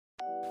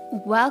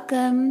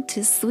Welcome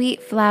to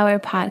Sweet Flower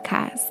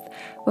Podcast,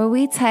 where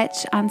we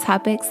touch on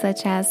topics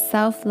such as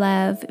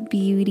self-love,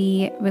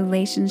 beauty,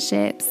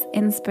 relationships,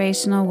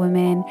 inspirational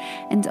women,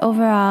 and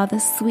overall the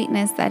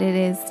sweetness that it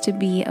is to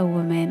be a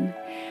woman.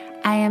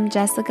 I am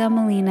Jessica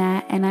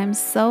Molina, and I'm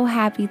so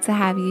happy to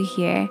have you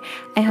here.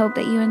 I hope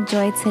that you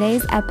enjoyed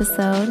today's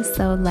episode,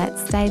 so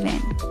let's dive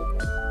in.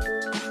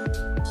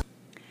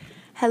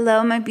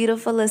 Hello, my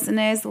beautiful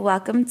listeners.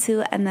 Welcome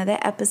to another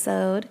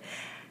episode.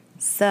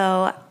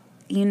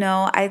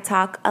 I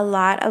talk a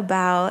lot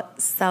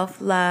about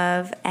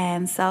self-love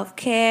and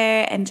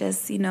self-care and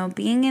just,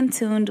 being in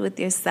tune with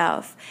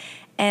yourself.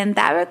 And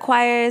that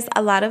requires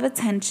a lot of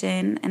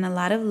attention and a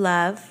lot of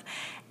love.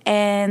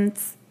 And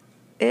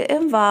it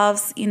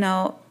involves,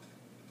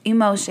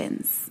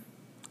 emotions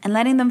and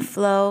letting them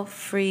flow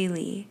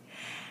freely.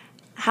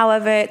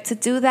 However, to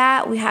do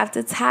that, we have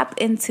to tap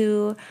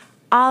into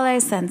all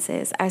our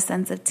senses, our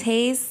sense of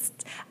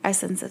taste, our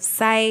sense of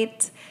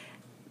sight,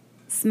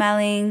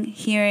 smelling,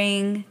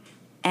 hearing,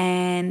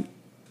 and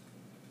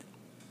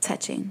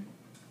touching,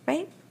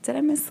 right? Did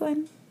I miss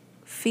one?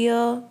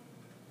 Feel,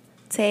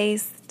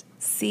 taste,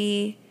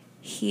 see,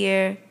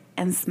 hear,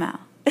 and smell.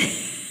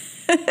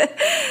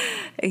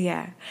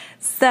 Yeah.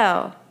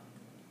 So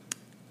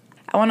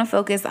I want to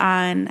focus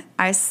on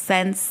our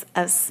sense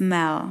of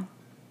smell.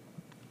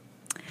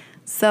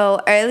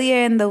 So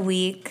earlier in the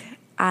week,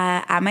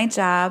 at my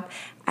job,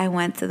 I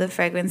went to the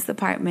fragrance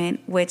department,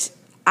 which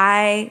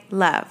I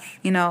love.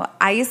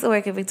 I used to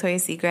work at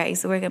Victoria's Secret. I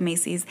used to work at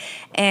Macy's.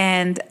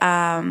 And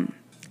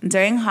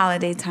during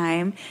holiday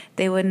time,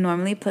 they would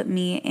normally put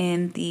me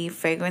in the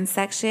fragrance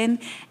section.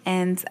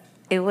 And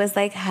it was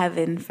like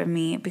heaven for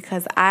me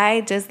because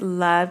I just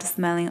loved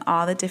smelling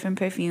all the different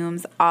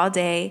perfumes all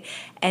day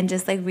and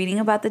just like reading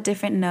about the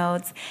different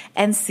notes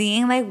and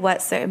seeing like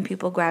what certain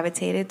people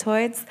gravitated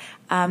towards.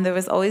 There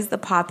was always the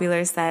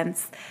popular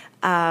scents.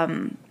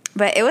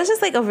 But it was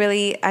just like I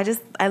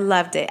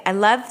loved it. I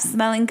love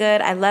smelling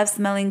good. I love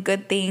smelling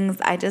good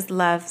things. I just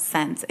love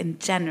scents in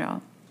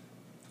general.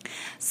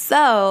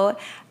 So,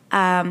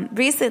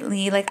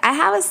 recently, I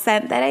have a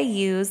scent that I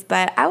use,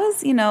 but I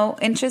was,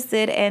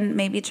 interested in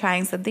maybe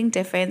trying something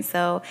different.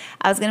 So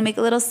I was going to make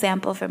a little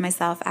sample for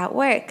myself at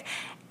work.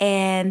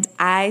 And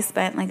I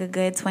spent a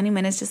good 20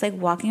 minutes just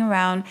walking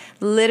around,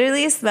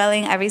 literally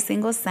smelling every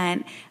single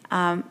scent.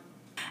 And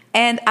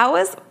I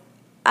was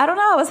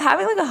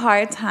having a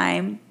hard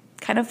time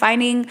kind of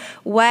finding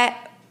what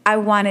I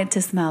wanted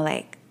to smell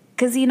like.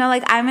 Because,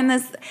 I'm in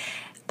this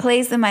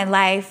place in my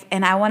life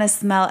and I want to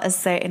smell a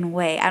certain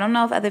way. I don't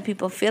know if other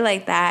people feel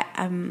like that,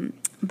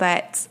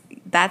 but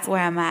that's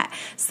where I'm at.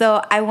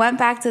 So I went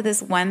back to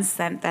this one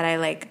scent that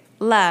I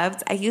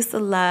loved. I used to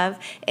love,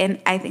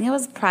 and I think it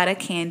was Prada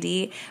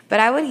Candy,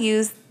 but I would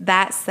use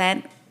that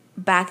scent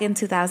back in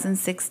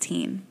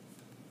 2016.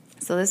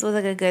 So this was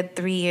a good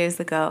 3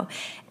 years ago.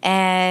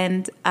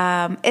 And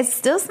it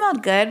still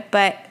smelled good,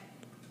 but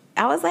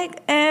I was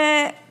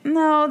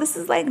no, this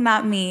is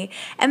not me.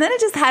 And then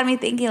it just had me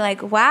thinking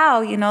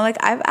wow,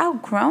 I've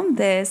outgrown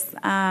this.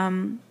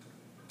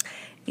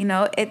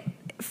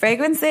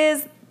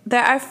 Fragrances,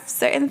 there are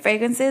certain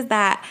fragrances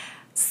that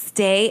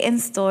stay in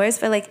stores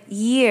for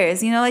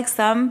years.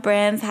 Some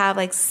brands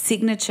have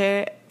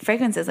signature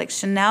fragrances, like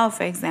Chanel,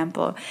 for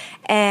example.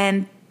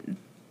 And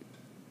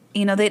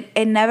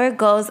it never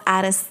goes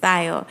out of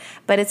style.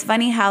 But it's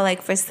funny how,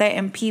 for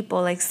certain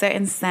people,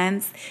 certain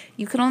scents,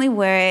 you can only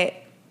wear it.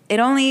 It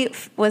only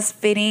was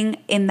fitting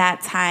in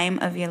that time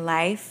of your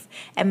life.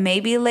 And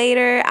maybe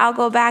later I'll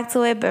go back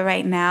to it. But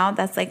right now,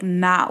 that's,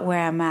 not where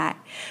I'm at.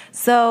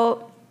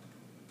 So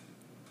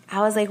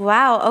I was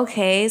wow,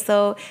 okay.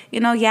 So,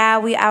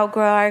 we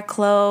outgrow our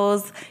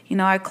clothes,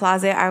 our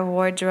closet, our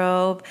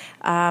wardrobe,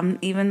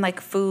 even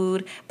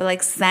food.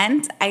 But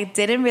scent, I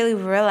didn't really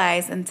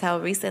realize until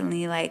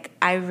recently,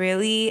 I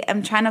really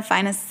am trying to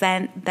find a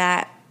scent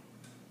that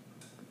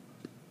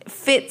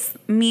fits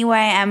me where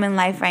I am in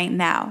life right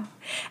now.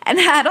 And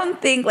I don't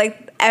think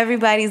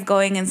everybody's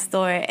going in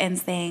store and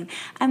saying,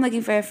 I'm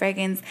looking for a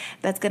fragrance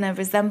that's going to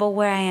resemble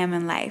where I am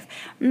in life.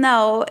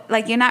 No,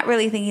 you're not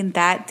really thinking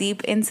that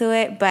deep into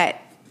it, but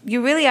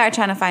you really are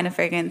trying to find a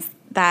fragrance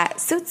that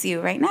suits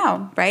you right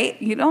now, right?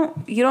 I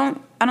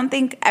don't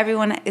think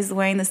everyone is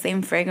wearing the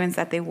same fragrance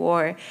that they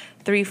wore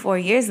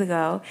 3-4 years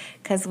ago,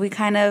 because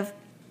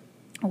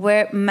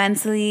we're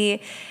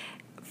mentally,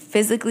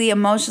 physically,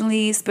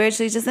 emotionally,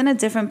 spiritually, just in a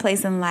different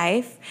place in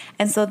life.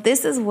 And so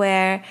this is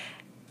where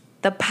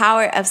the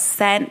power of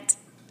scent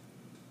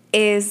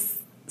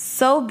is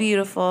so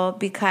beautiful,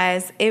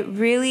 because it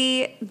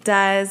really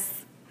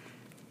does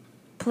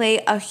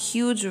play a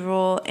huge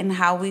role in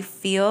how we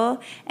feel,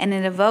 and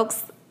it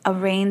evokes a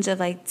range of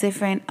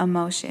different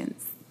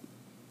emotions.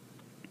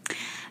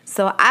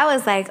 So I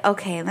was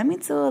okay, let me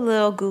do a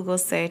little Google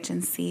search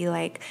and see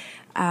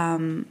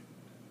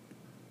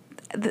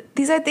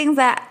these are things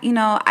that,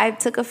 I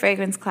took a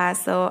fragrance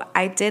class, so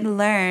I did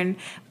learn,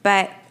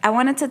 but I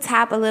wanted to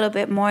tap a little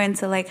bit more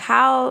into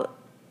how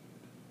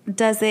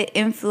does it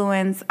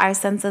influence our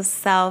sense of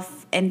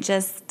self and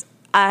just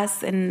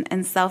us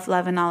and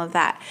self-love and all of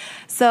that.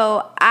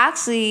 So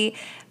actually,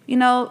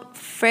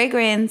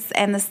 fragrance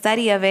and the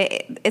study of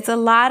it, it's a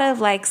lot of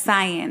like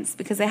science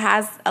because it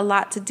has a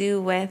lot to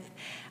do with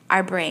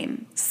our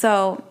brain.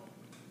 So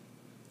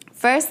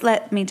first,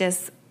 let me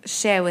just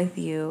share with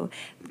you,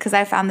 because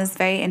I found this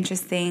very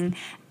interesting,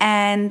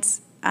 and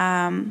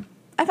I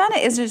found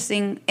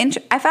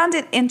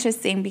it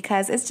interesting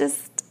because it's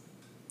just,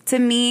 to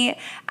me,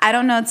 I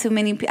don't know too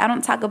many. I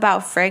don't talk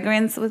about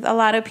fragrance with a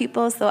lot of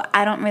people, so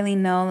I don't really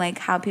know like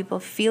how people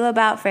feel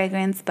about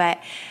fragrance.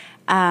 But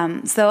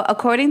so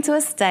according to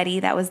a study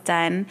that was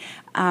done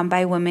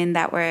by women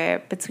that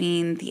were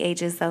between the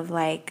ages of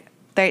like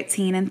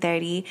 13 and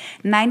 30,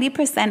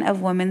 90%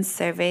 of women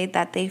surveyed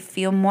that they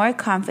feel more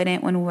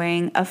confident when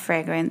wearing a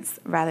fragrance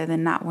rather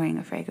than not wearing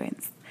a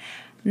fragrance.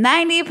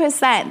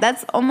 90%.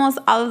 That's almost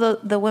all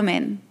of the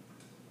women.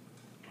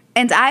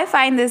 And I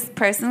find this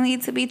personally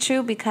to be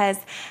true because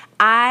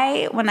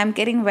when I'm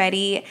getting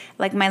ready,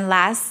 like my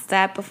last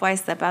step before I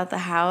step out the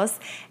house,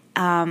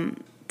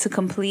 to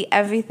complete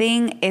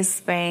everything is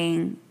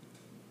spraying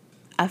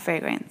a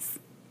fragrance,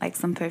 like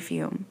some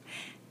perfume.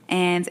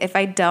 And if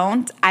I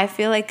don't, I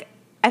feel like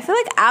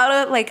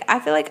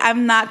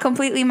I'm not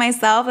completely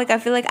myself. Like I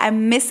feel like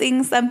I'm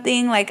missing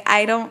something. Like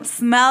I don't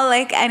smell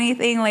like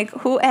anything. Like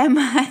who am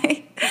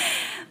I?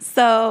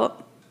 So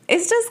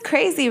it's just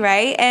crazy,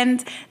 right?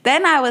 And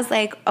then I was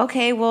like,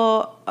 okay,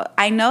 well,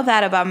 I know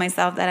that about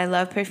myself, that I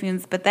love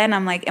perfumes. But then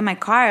I'm like, in my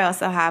car, I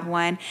also have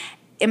one.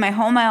 In my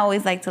home, I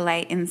always like to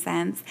light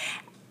incense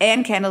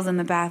and candles in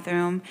the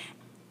bathroom.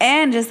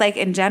 And just like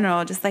in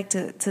general, just like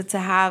to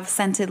have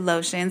scented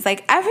lotions,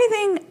 like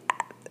everything,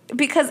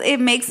 because it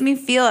makes me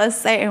feel a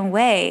certain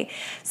way.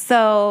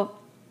 So,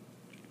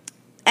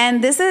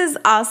 and this is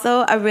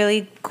also a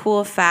really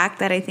cool fact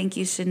that I think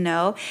you should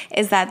know,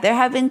 is that there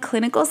have been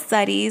clinical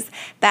studies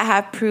that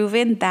have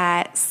proven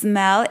that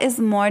smell is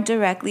more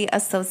directly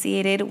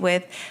associated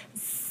with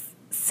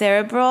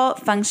cerebral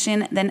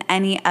function than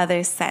any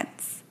other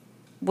sense,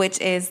 which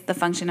is the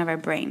function of our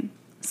brain.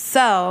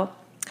 So,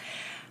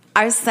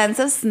 our sense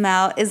of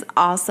smell is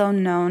also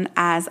known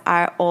as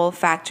our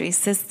olfactory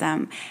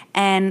system,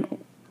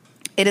 and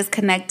it is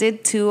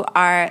connected to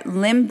our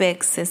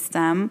limbic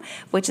system,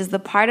 which is the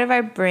part of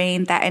our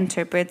brain that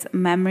interprets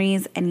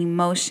memories and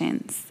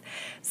emotions.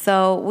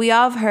 So we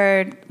all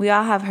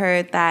have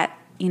heard that,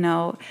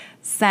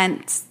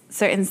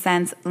 certain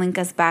scents link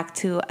us back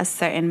to a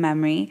certain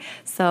memory.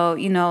 So,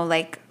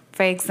 like,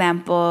 for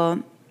example,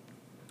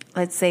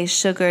 let's say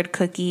sugared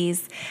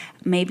cookies.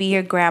 Maybe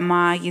your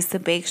grandma used to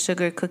bake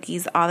sugar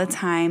cookies all the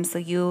time, so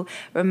you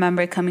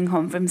remember coming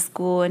home from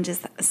school and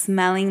just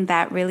smelling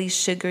that really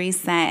sugary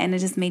scent, and it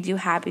just made you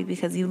happy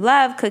because you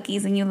love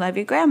cookies and you love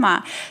your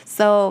grandma.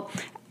 So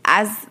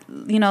as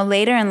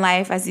later in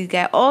life, as you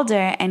get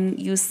older and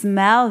you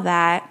smell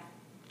that,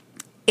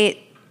 it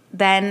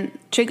then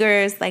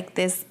triggers like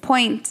this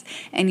point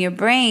in your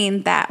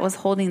brain that was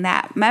holding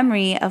that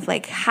memory of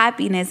like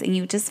happiness, and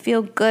you just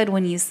feel good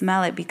when you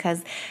smell it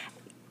because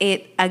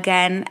it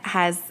again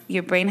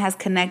your brain has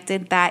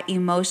connected that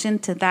emotion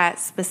to that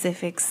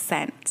specific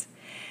scent.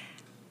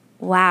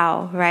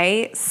 Wow,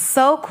 right?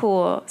 So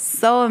cool,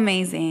 so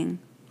amazing.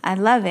 I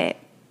love it.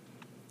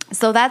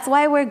 So that's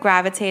why we're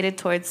gravitated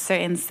towards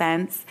certain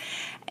scents.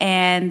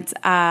 And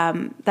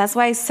that's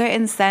why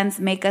certain scents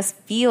make us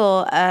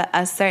feel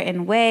a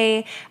certain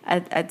way,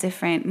 a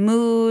different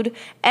mood.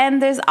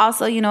 And there's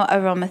also,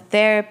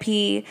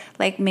 aromatherapy.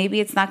 Like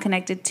maybe it's not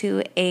connected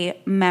to a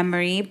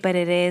memory, but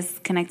it is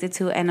connected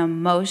to an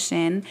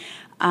emotion.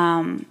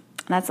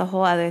 That's a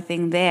whole other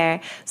thing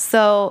there.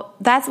 So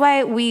that's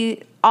why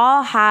we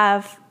all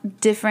have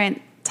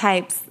different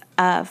types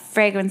of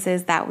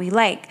fragrances that we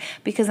like,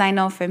 because I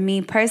know for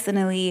me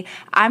personally,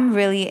 I'm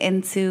really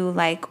into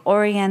like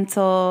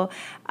oriental,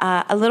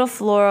 a little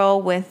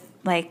floral with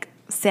like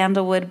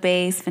sandalwood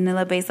base,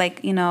 vanilla base,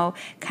 like,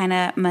 kind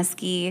of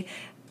musky,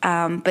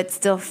 but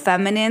still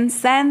feminine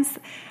scents.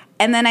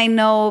 And then I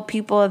know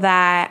people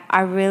that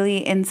are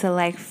really into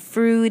like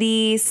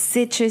fruity,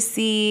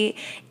 citrusy,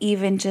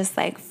 even just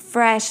like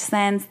fresh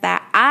scents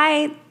that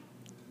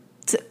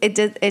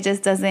it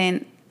just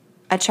doesn't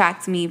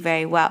attract me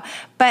very well.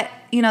 But,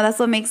 that's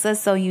what makes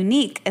us so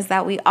unique, is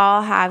that we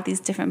all have these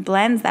different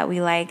blends that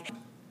we like.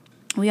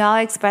 We all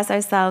express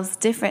ourselves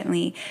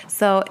differently.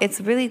 So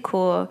it's really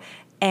cool.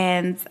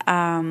 And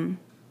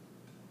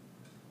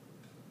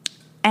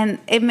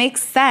it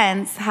makes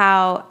sense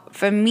how,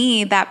 for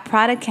me, that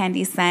Prada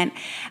candy scent,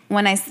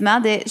 when I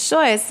smelled it,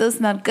 sure, it still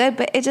smelled good,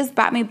 but it just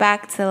brought me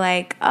back to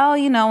like,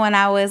 when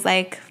I was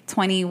like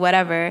 20,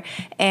 whatever.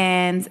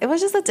 And it was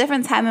just a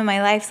different time in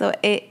my life. So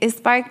it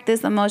sparked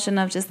this emotion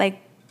of just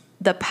like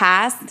the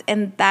past.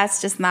 And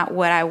that's just not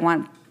what I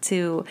want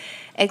to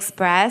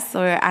express,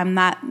 or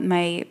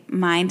my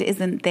mind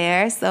isn't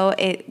there. So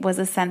it was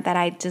a scent that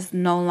I just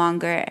no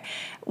longer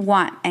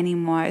want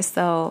anymore.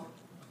 So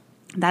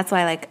that's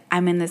why like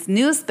I'm in this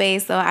new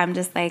space. So I'm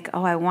just like,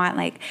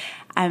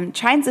 I'm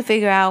trying to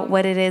figure out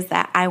what it is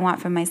that I want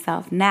for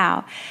myself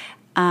now.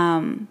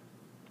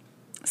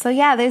 So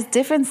yeah, there's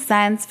different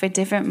scents for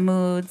different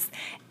moods.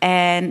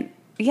 And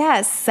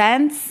yeah,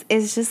 scents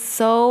is just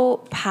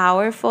so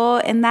powerful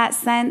in that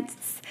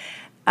sense.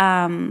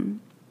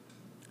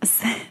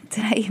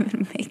 Did I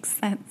even make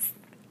sense?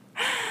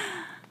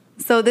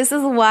 So this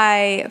is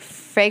why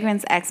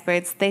fragrance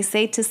experts, they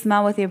say to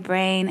smell with your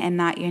brain and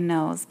not your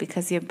nose,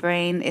 because your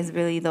brain is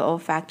really the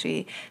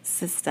olfactory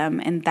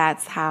system, and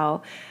that's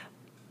how,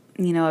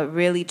 it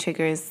really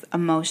triggers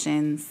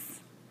emotions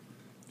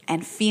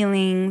and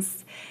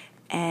feelings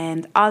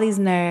and all these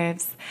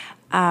nerves.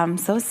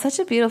 So it's such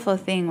a beautiful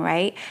thing,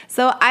 right?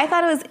 So I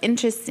thought it was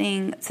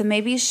interesting to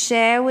maybe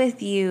share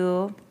with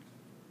you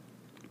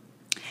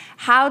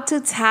how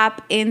to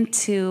tap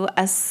into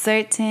a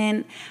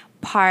certain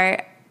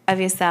part of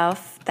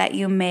yourself that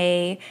you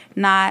may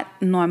not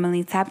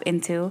normally tap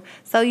into.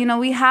 So,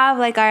 we have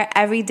like our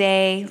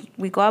everyday,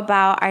 we go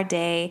about our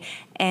day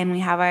and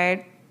we have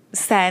our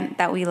scent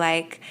that we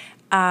like.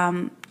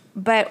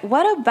 But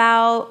what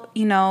about,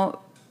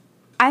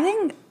 I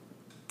think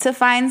to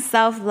find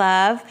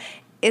self-love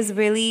is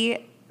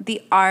really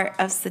the art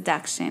of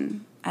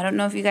seduction. I don't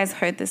know if you guys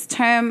heard this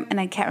term, and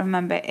I can't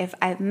remember if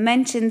I've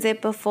mentioned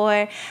it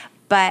before,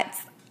 but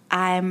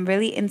I'm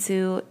really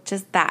into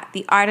just that,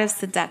 the art of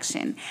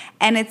seduction.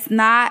 And it's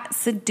not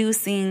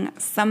seducing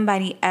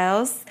somebody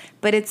else,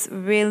 but it's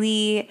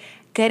really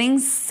getting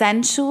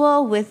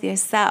sensual with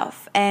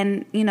yourself.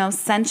 And,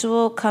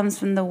 sensual comes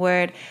from the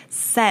word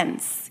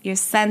sense, your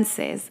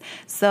senses.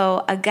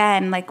 So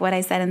again, like what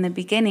I said in the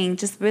beginning,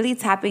 just really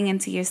tapping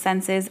into your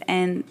senses.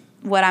 And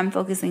what I'm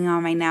focusing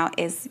on right now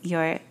is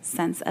your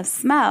sense of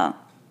smell.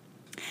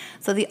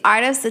 So the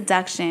art of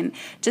seduction,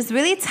 just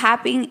really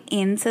tapping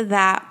into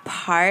that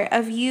part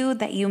of you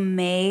that you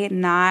may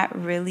not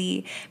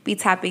really be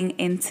tapping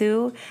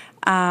into.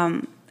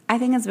 I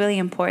think it's really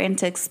important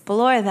to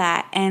explore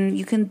that, and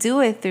you can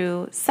do it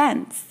through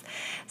scents.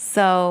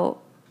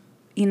 So,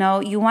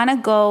 you want to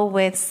go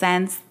with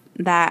scents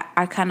that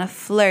are kind of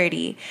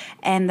flirty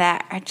and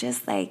that are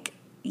just like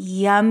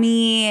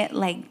yummy,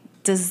 like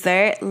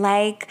dessert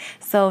like.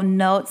 So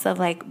notes of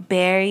like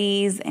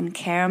berries and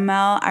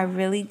caramel are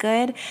really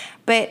good,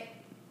 but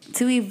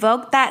to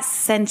evoke that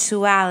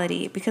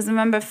sensuality, because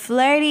remember,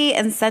 flirty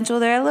and sensual,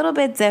 they're a little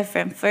bit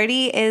different.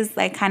 Flirty is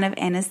like kind of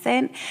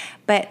innocent,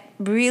 but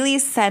really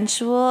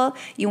sensual,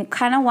 you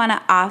kind of want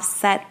to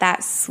offset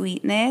that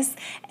sweetness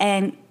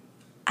and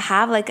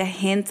have like a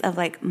hint of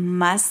like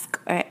musk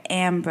or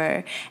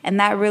amber, and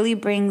that really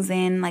brings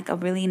in like a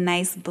really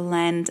nice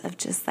blend of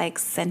just like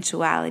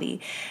sensuality,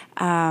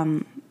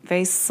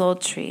 very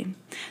sultry.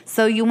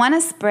 So you want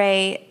to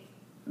spray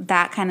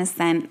that kind of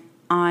scent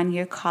on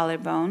your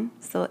collarbone,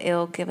 so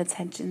it'll give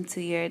attention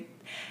to your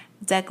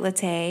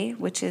décolleté,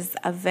 which is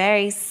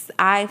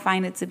I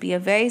find it to be a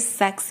very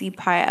sexy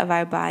part of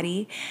our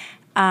body.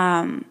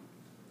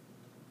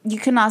 You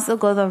can also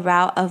go the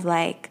route of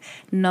like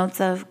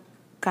notes of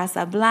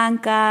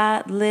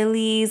Casablanca,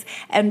 lilies,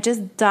 and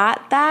just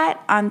dot that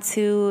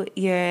onto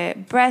your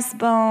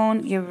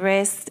breastbone, your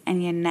wrist,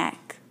 and your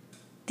neck.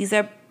 These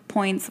are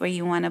points where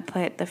you want to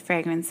put the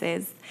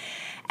fragrances.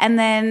 And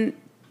then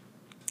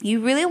you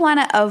really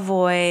want to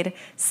avoid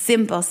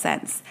simple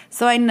scents.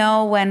 So I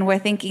know when we're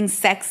thinking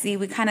sexy,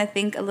 we kind of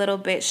think a little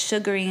bit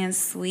sugary and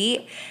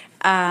sweet,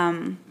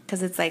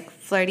 because it's like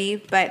flirty,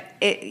 but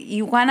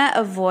you want to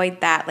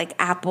avoid that, like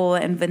apple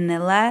and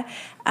vanilla,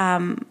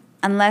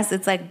 unless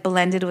it's like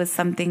blended with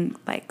something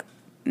like,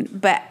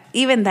 but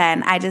even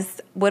then, I just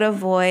would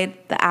avoid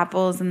the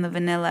apples and the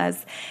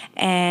vanillas,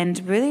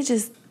 and really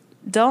just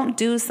don't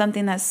do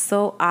something that's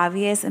so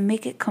obvious and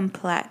make it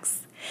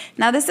complex.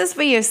 Now, this is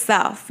for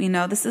yourself,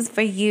 this is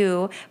for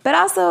you, but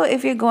also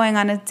if you're going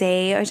on a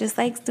date or just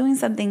like doing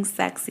something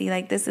sexy,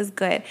 like this is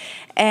good.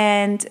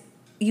 And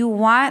you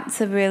want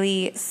to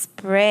really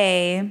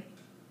spray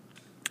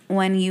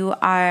when you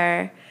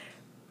are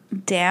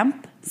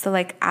damp. So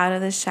like out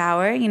of the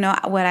shower,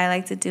 what I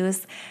like to do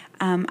is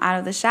out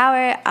of the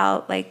shower,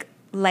 I'll like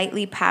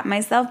lightly pat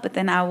myself, but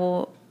then I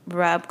will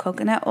rub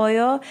coconut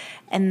oil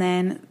and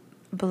then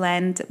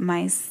blend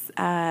my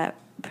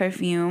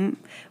perfume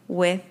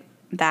with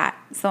that.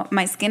 So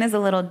my skin is a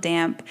little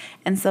damp,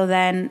 and so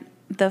then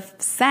the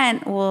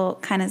scent will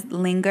kind of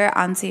linger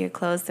onto your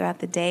clothes throughout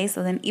the day.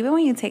 So then even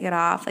when you take it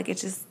off, like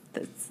it's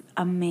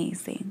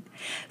amazing.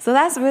 So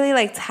that's really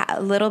like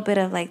a little bit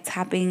of like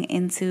tapping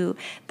into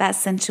that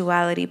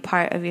sensuality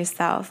part of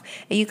yourself.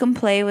 And you can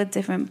play with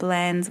different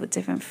blends, with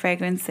different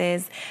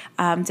fragrances,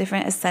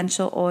 different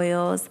essential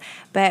oils,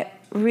 but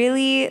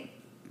really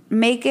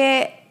make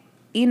it,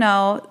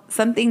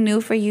 something new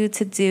for you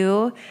to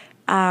do.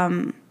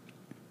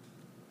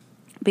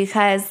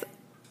 Because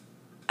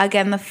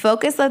again, the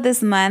focus of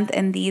this month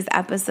and these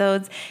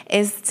episodes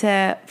is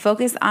to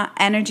focus on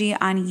energy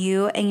on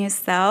you and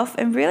yourself,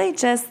 and really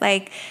just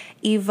like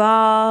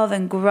evolve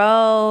and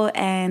grow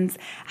and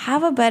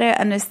have a better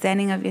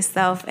understanding of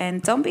yourself.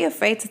 And don't be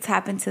afraid to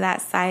tap into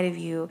that side of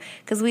you,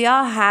 because we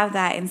all have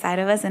that inside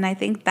of us. And I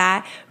think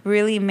that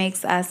really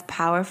makes us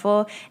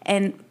powerful.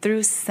 And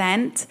through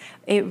scent,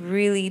 it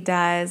really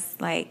does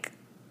like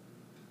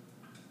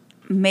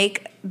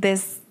make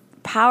this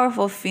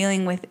powerful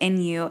feeling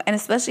within you. And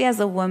especially as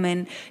a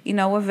woman, you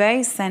know, we're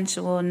very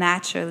sensual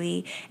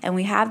naturally, and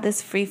we have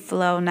this free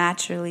flow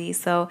naturally.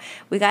 So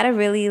we got to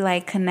really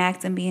like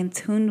connect and be in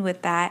tune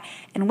with that.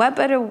 And what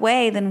better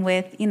way than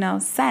with, you know,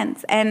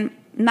 scents? And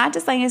not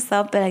just on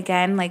yourself, but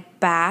again, like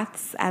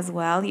baths as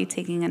well. You're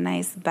taking a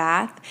nice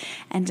bath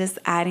and just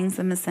adding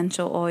some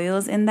essential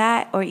oils in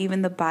that, or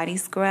even the body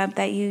scrub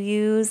that you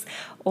use,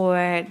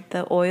 or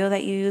the oil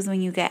that you use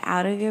when you get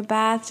out of your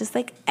bath, just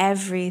like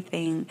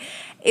everything.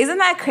 Isn't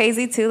that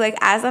crazy too? Like,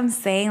 as I'm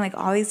saying, like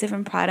all these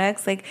different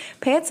products, like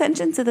pay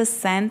attention to the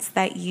scents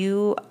that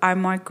you are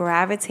more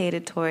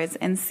gravitated towards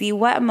and see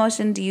what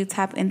emotion do you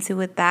tap into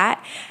with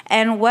that,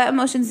 and what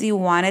emotions do you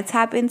want to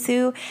tap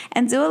into,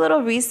 and do a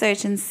little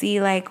research and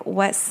see like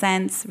what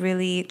scents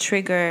really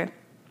trigger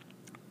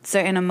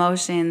certain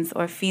emotions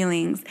or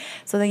feelings,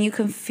 so then you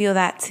can feel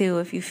that too.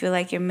 If you feel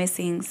like you're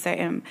missing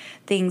certain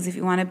things, if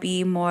you want to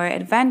be more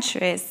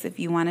adventurous, if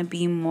you want to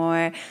be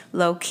more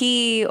low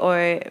key,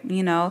 or,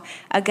 you know,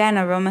 again,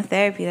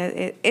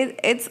 aromatherapy,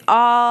 it's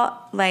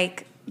all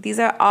like, these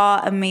are all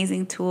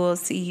amazing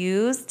tools to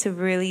use to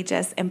really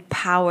just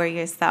empower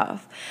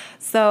yourself.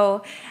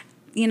 So,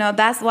 you know,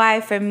 that's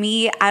why for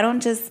me, I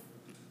don't just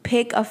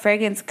pick a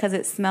fragrance because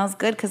it smells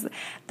good, because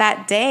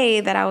that day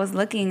that I was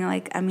looking,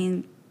 like, I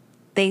mean,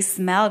 they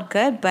smelled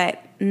good,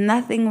 but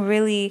nothing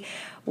really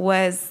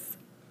was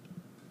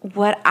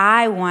what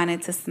I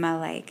wanted to smell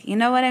like. You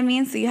know what I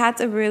mean? So you have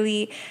to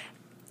really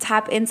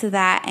tap into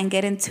that and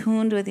get in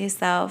tuned with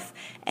yourself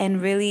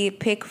and really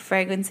pick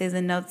fragrances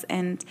and notes,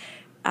 and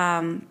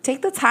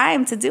take the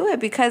time to do it,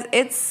 because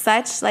it's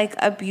such like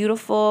a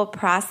beautiful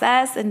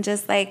process. And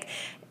just like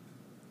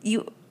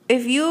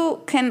if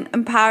you can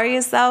empower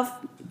yourself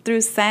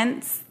through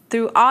scents,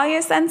 through all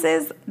your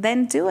senses,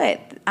 then do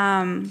it.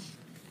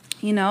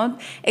 You know,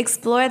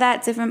 explore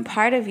that different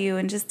part of you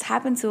and just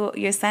tap into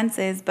your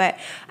senses. But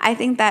I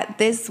think that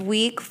this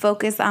week,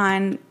 focus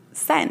on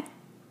scent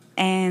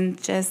and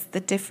just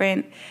the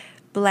different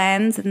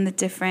blends and the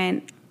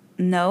different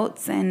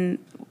notes, and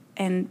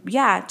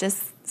yeah,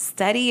 just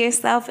study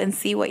yourself and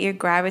see what you're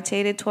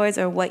gravitated towards,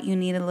 or what you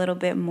need a little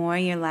bit more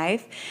in your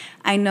life.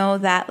 I know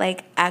that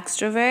like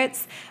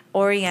extroverts,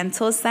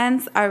 Oriental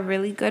scents are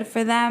really good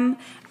for them.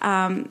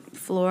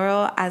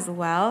 Floral as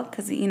well,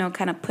 because, you know,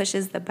 kind of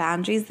pushes the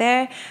boundaries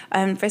there.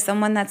 For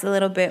someone that's a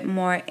little bit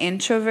more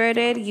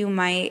introverted, you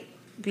might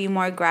be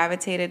more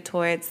gravitated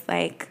towards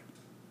like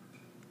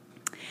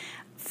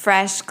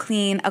fresh,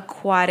 clean,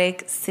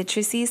 aquatic,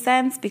 citrusy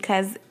scents,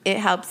 because it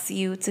helps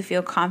you to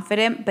feel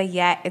confident, but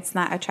yet it's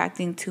not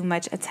attracting too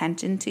much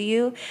attention to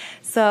you.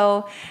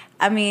 So,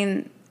 I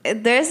mean,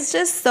 there's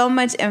just so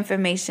much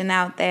information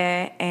out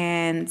there,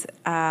 and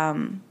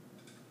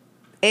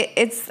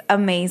it's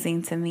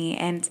amazing to me.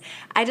 And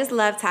I just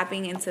love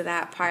tapping into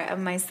that part of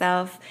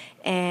myself,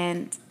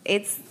 and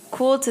it's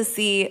cool to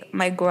see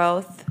my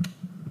growth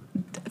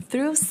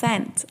through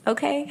scent,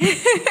 okay?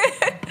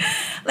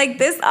 Like,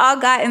 this all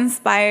got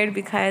inspired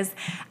because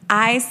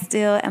I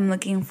still am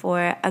looking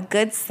for a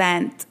good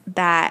scent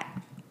that,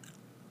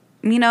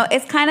 you know,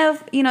 it's kind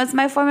of, you know, it's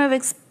my form of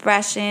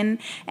expression,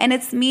 and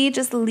it's me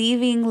just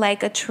leaving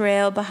like a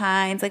trail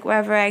behind, like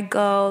wherever I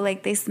go,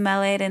 like they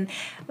smell it, and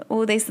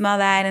oh, they smell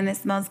that, and it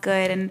smells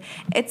good. And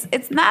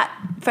it's not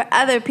for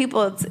other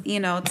people to, you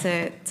know,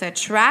 to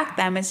attract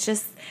them. It's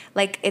just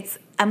like,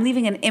 I'm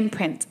leaving an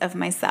imprint of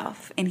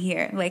myself in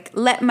here. Like,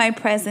 let my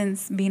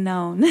presence be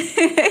known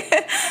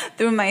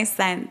through my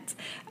scent.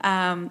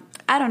 I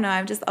don't know.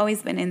 I've just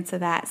always been into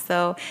that.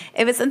 So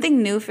if it's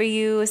something new for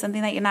you,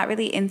 something that you're not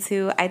really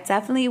into, I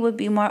definitely would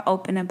be more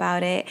open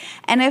about it.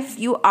 And if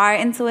you are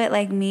into it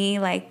like me,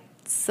 like,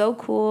 so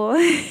cool.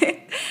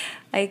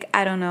 Like,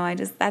 I don't know.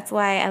 That's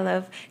why I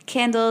love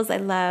candles. I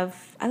love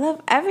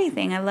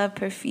everything. I love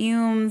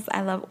perfumes.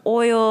 I love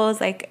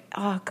oils. Like,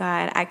 oh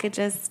God, I could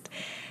just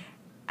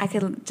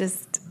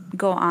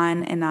go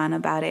on and on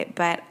about it.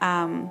 But,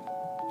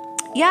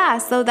 yeah,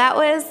 so that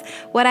was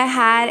what I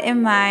had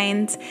in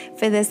mind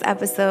for this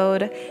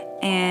episode,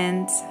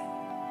 and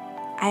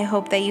I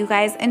hope that you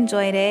guys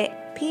enjoyed it.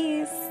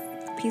 Peace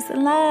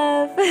and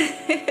love.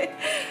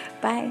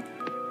 Bye.